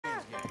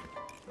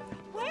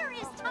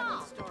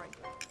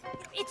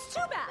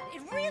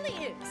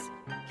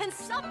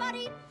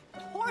somebody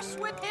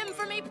horsewhip him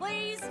for me,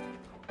 please?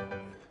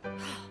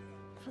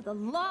 For the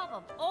love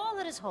of all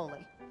that is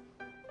holy.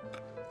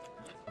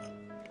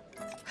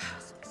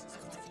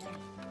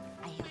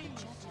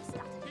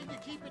 Can you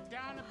keep it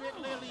down a bit,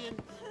 Lillian?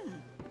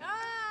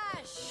 Ah,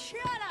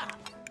 shut up!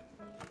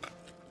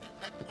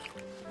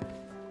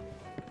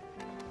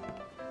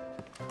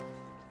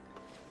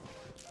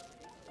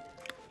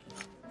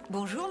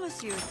 Bonjour,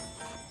 monsieur.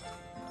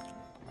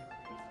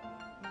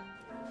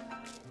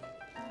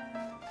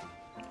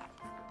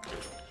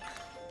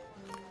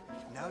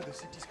 Now the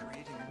city's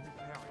creating a new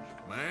parish.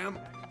 Ma'am?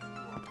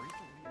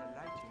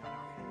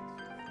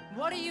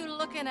 What are you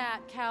looking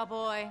at,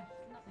 cowboy?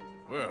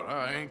 Well,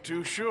 I ain't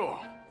too sure.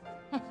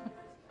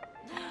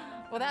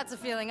 Well, that's a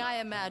feeling I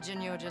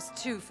imagine you're just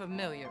too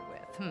familiar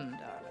with, darling.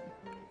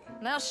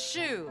 Now,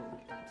 shoo,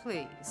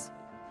 please.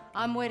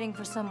 I'm waiting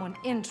for someone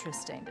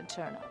interesting to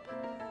turn up.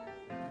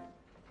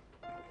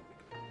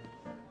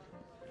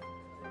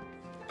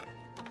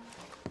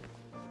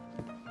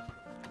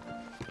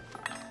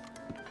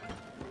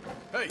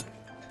 Hey!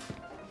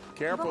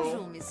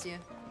 Bonjour, monsieur.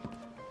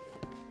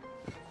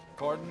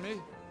 Pardon me?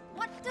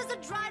 What does a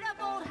dried-up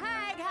old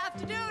hag have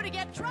to do to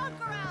get drunk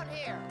around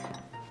here?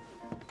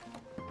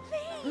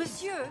 Please!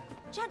 Monsieur!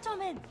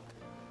 Gentlemen,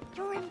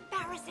 you're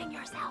embarrassing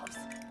yourselves.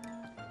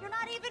 You're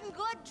not even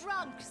good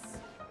drunks.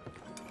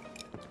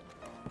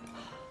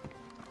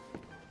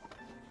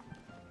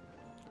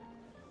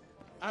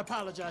 I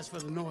apologize for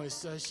the noise,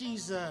 sir.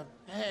 She's,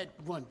 had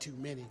one too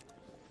many.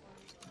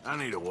 I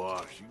need a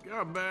wash. You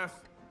got a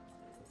bath?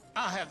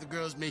 I'll have the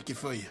girls make it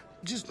for you.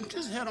 Just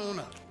head on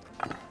up.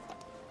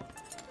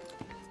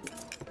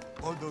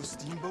 All those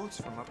steamboats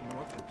from up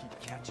north that keep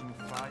catching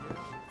fire,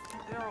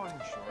 they're all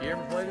insured. You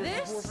ever played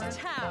this before, This friend?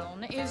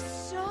 town is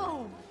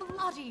so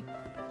bloody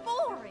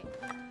boring.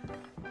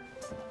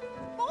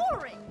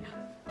 Boring.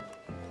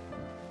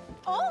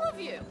 All of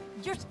you.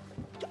 You're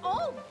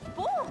all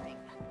boring.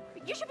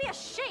 You should be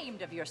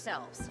ashamed of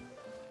yourselves.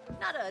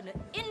 Not an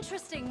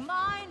interesting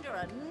mind or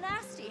a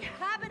nasty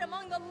habit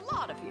among the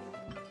lot of you.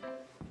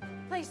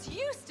 Place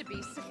used to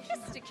be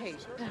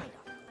sophisticated.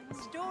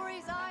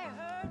 Stories I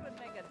heard would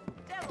make a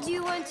devil. Do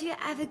you want to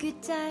have a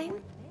good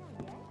time?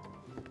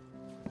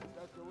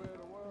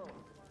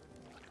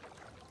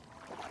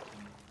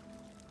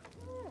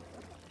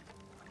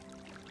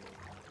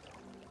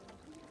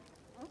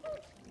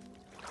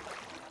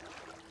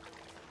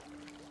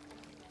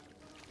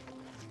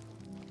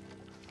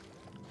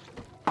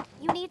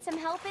 You need some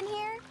help in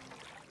here?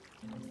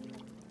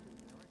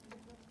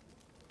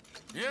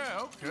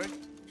 Yeah, okay.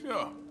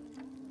 Sure.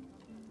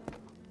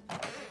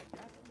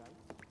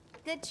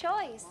 Good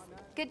choice.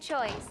 Good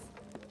choice.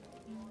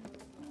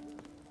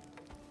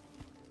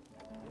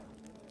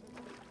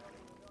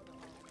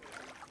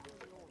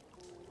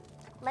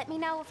 Let me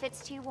know if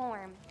it's too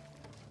warm.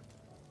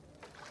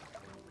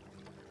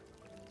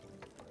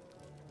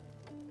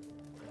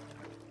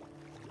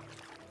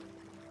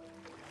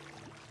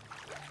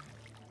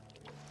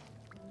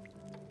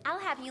 I'll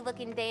have you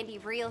looking dandy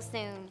real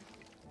soon.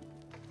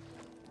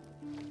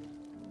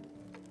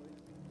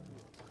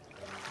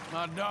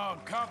 My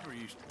dog Copper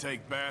used to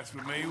take baths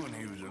with me when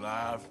he was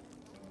alive.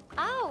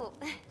 Oh,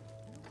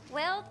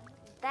 well,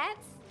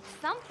 that's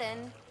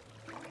something.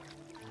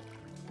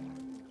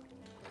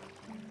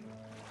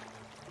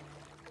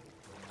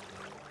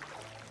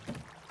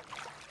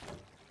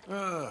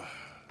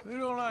 They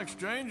don't like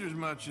strangers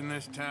much in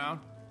this town.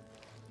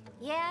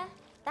 Yeah,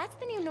 that's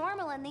the new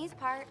normal in these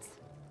parts.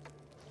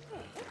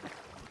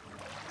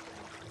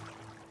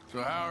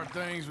 So how are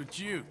things with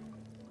you?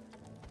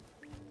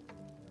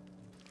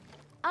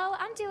 Oh,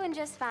 I'm doing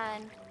just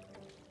fine.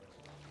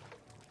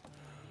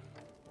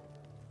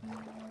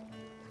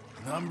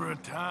 Number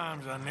of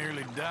times I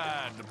nearly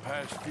died the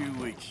past few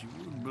weeks, you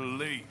wouldn't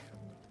believe.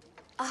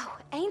 Oh,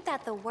 ain't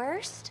that the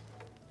worst?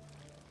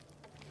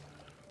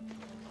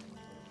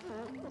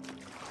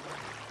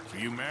 So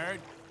you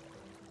married?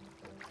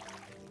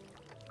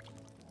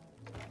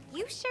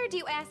 You sure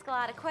do ask a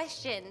lot of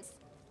questions.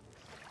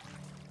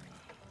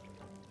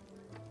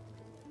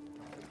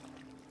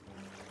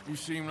 You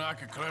seem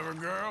like a clever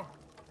girl.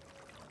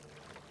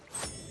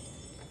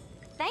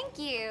 Thank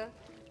you.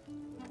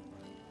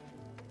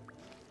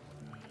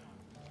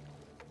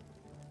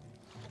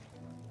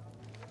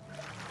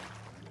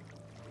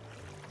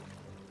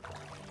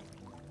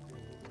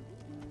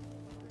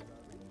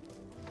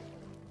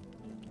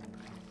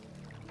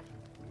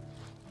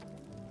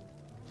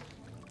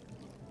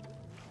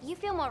 You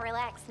feel more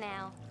relaxed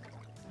now.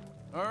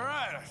 All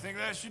right, I think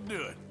that should do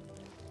it.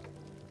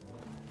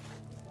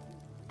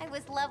 It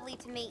was lovely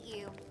to meet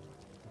you.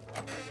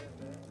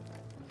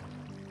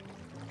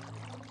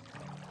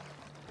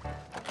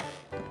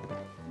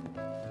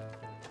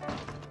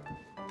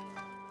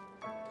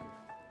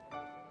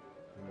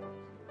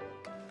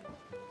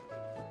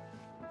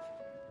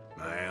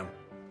 Ma'am.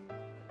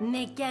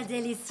 Mais quelle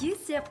délicieuse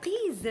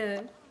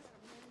surprise!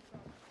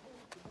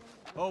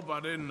 Hope I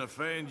didn't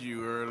offend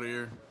you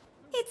earlier.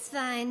 It's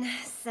fine.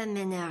 Some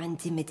men are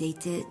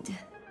intimidated.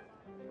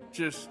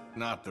 Just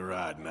not the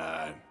right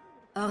night.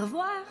 Au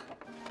revoir.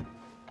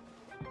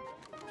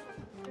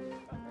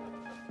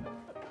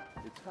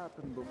 It's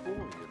happened before,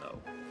 you know.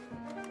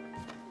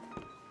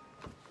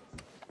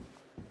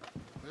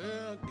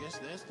 Well, guess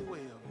that's the way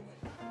of it.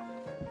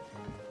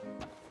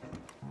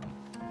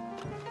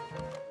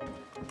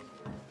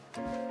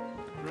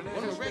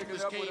 One of the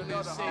regulars came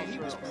and said he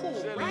was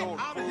pulled right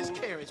out of his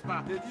carriage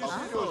by a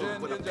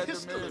thug with a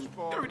pistol and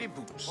dirty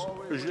boots.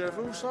 Je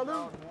vous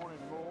salue.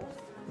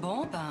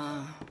 Bon,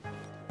 ben...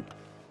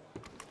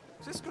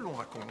 C'est ce que l'on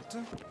raconte.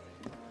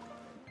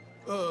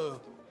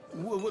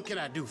 What can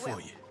I do for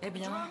you? Eh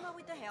bien... Drama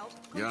with the help.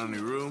 Got any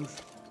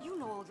rooms? You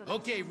know all the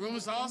Okay,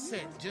 room's all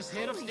set. Just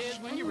head upstairs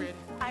when you're ready.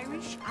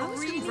 Irish I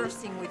was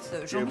conversing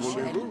with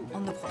Jean-Michel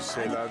on the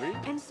C'est promenade. la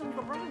vie. and some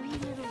grubby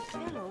little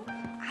fellow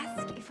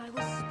asked if I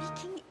was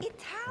speaking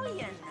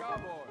Italian.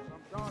 Cowboys,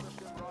 I'm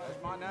Jonathan Rice.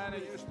 As my nana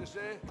used to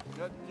say,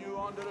 nothing new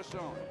under the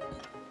sun.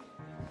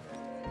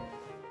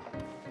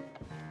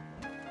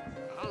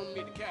 I don't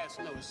mean to cast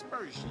no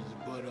aspersions,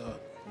 but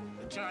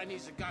the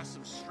Chinese have got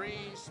some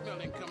strange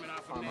smelling coming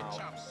out from that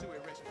chop suey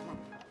restaurant.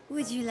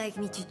 Would you like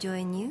me to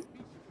join you?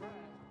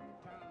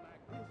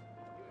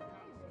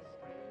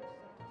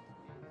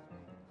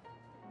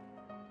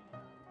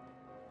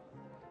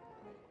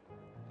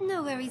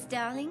 No worries,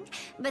 darling.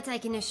 But I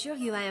can assure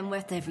you I am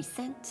worth every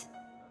cent.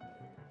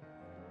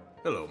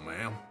 Hello,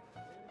 ma'am.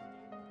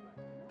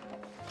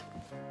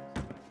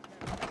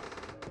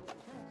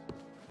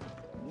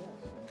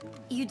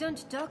 You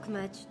don't talk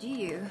much, do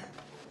you?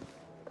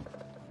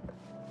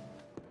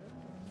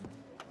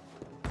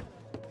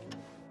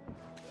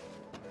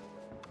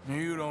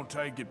 You don't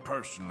take it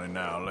personally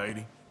now,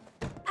 lady.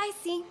 I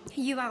see.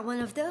 You are one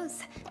of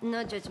those.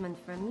 No judgment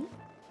from me.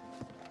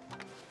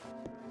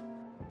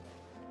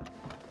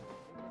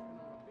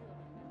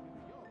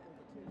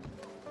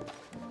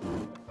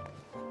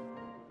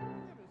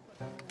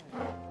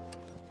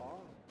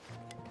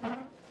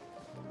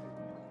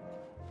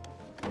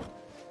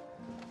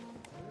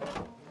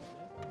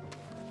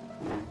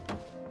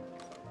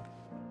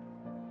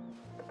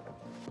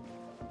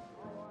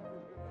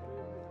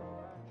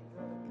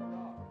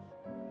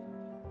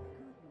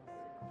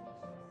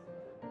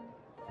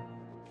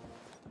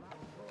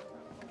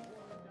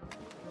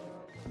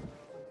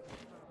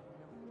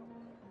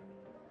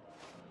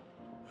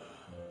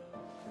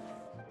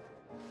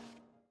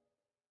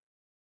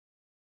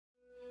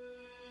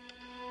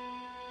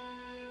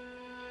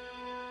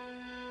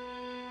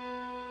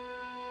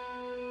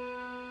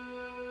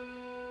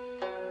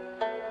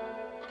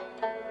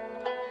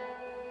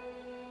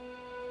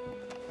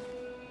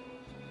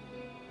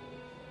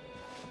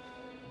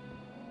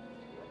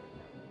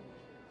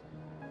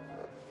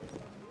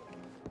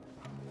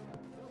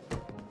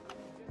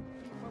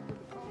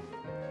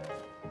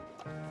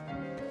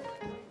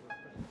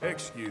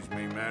 Excuse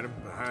me, madam.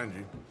 Behind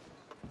you.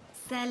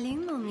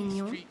 Salut, mon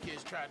mignon. Street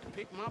kids tried to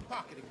pick my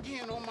pocket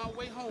again on my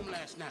way home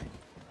last night.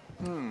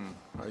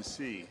 I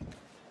see.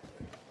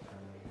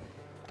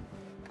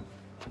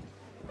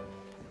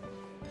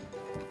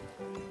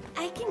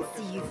 I can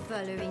see you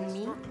following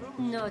me,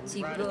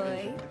 naughty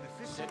boy.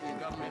 Setting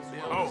government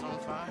buildings on Oh,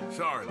 fire.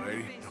 sorry,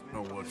 lady. Don't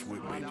know what's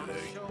with me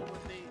today.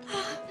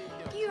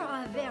 You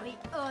are a very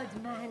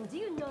odd man. Do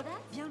you know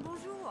that? Bien le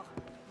bonjour.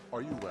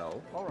 Are you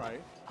well? All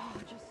right. Oh,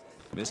 just...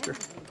 Mister?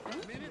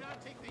 The minute I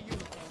take the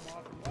uniform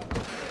off and walk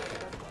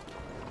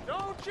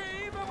Don't you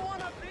even want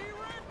to be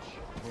rich?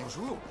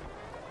 Bonjour.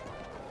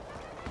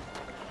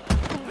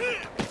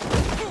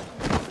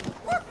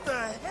 What the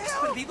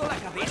hell? Perdido la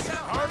cabeza?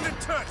 Hardly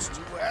touched.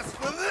 You asked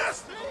for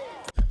this?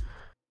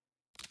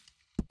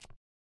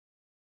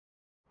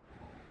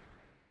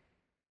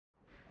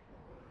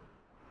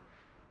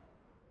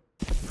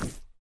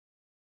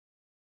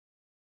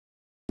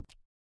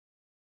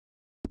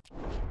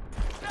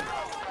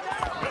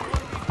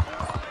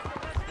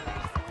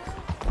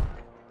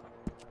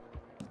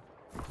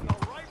 The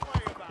right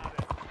way about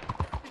it.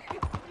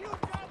 You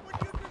got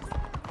what you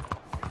deserve.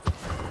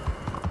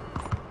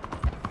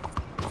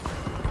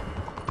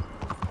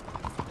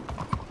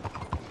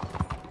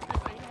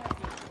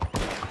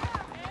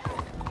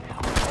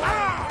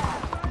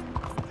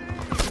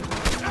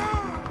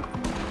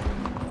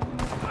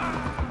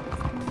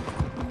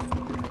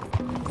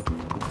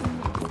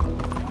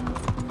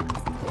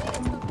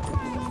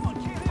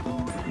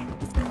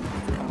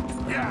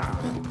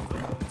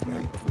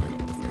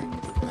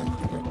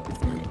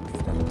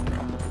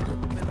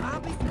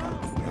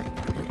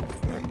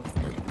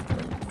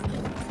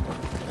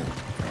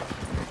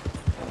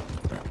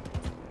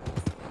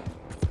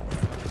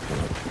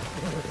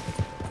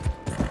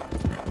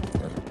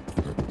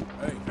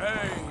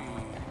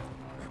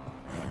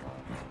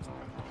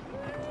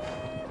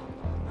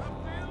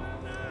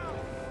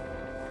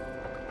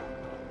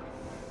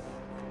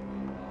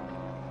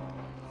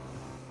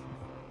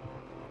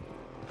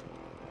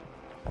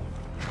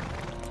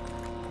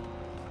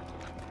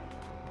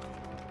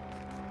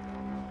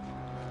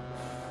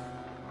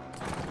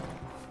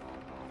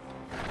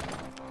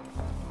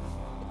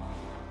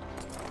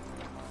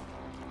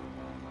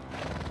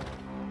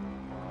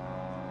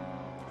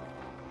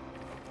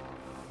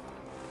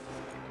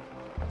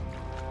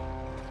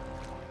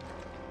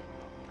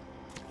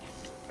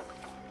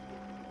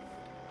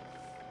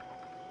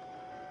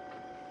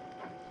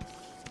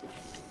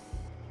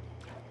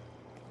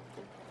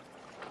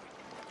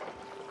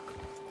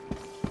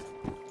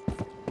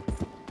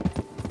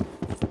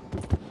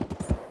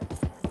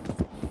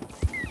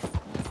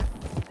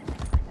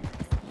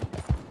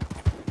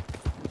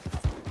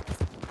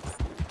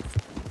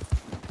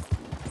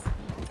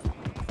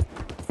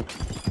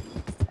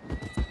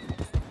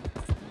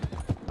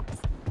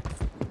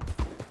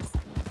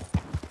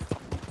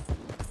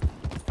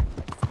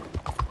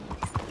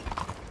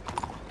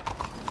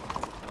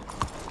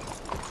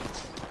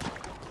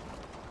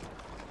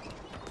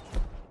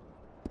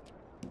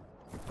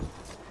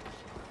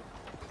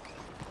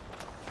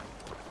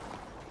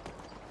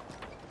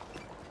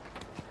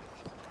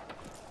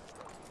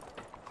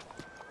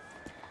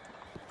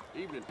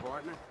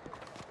 partner.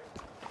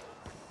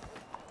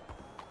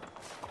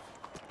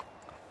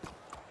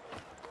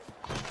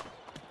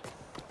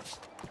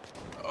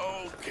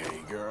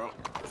 Okay, girl.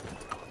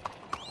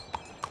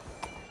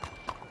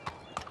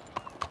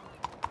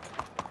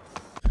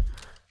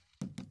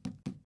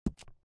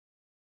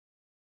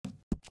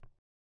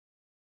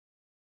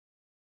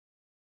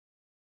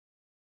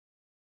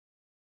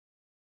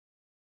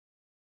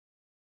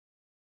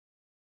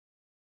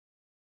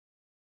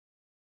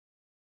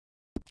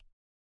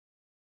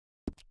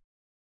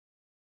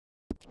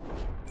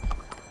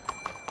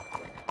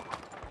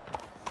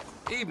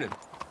 Evening.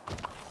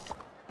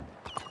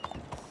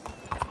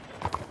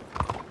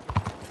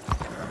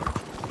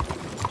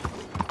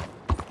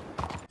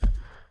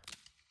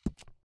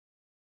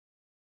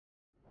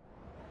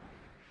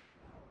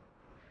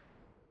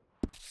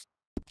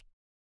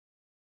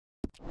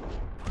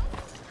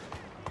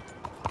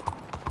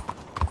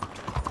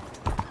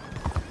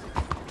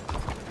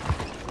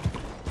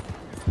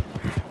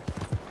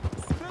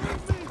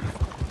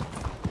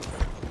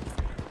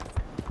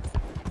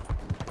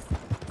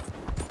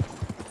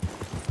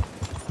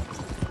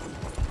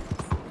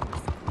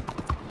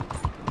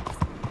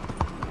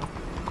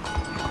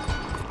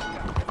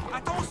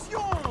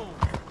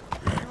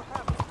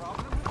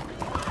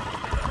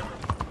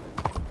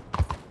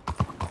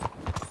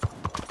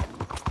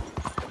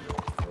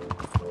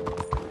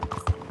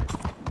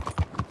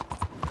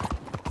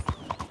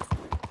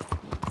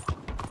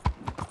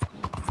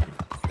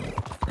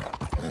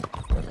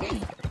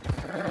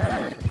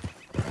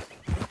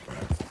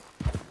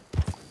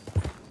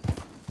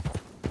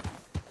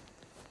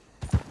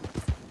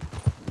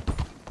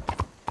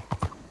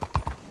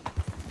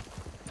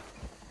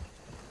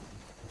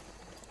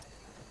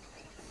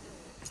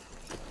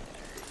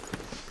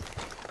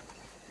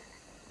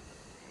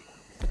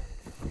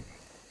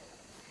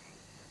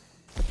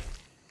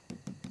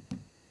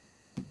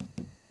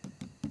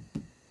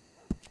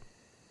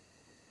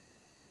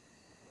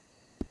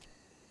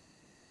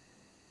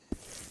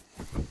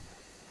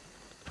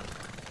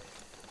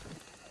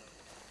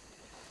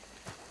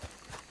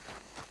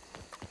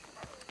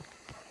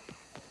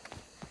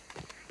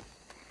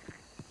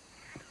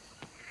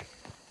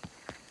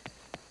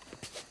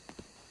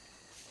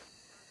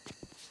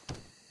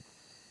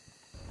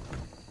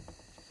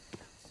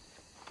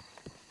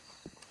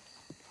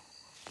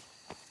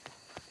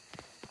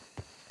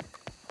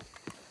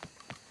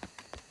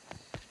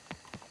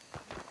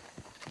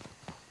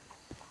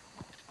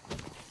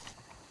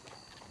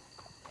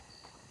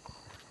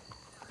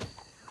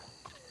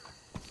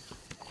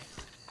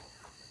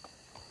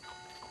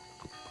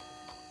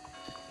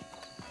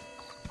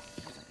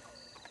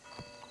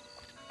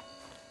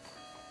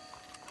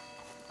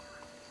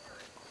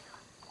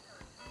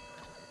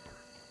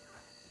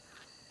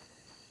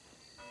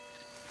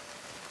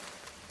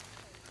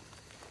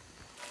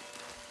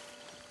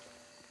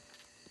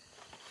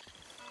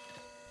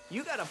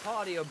 You got a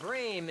party of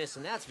brain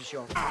missing, that's for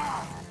sure.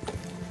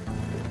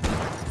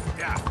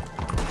 Yeah.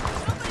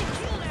 Somebody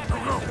kill that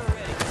bastard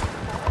already.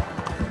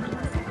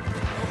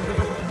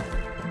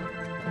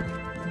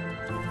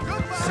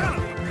 Son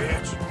of a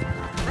bitch.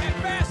 Rat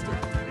bastard!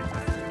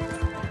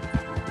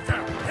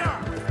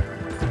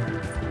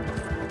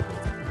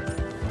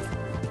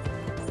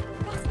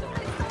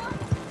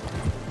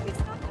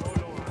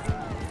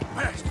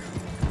 Bastard.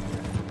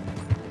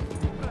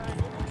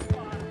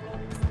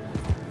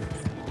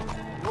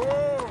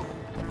 Whoa.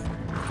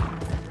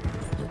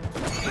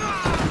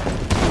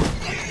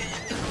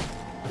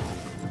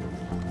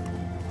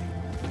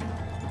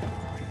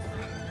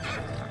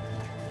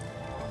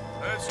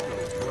 That's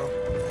good, girl.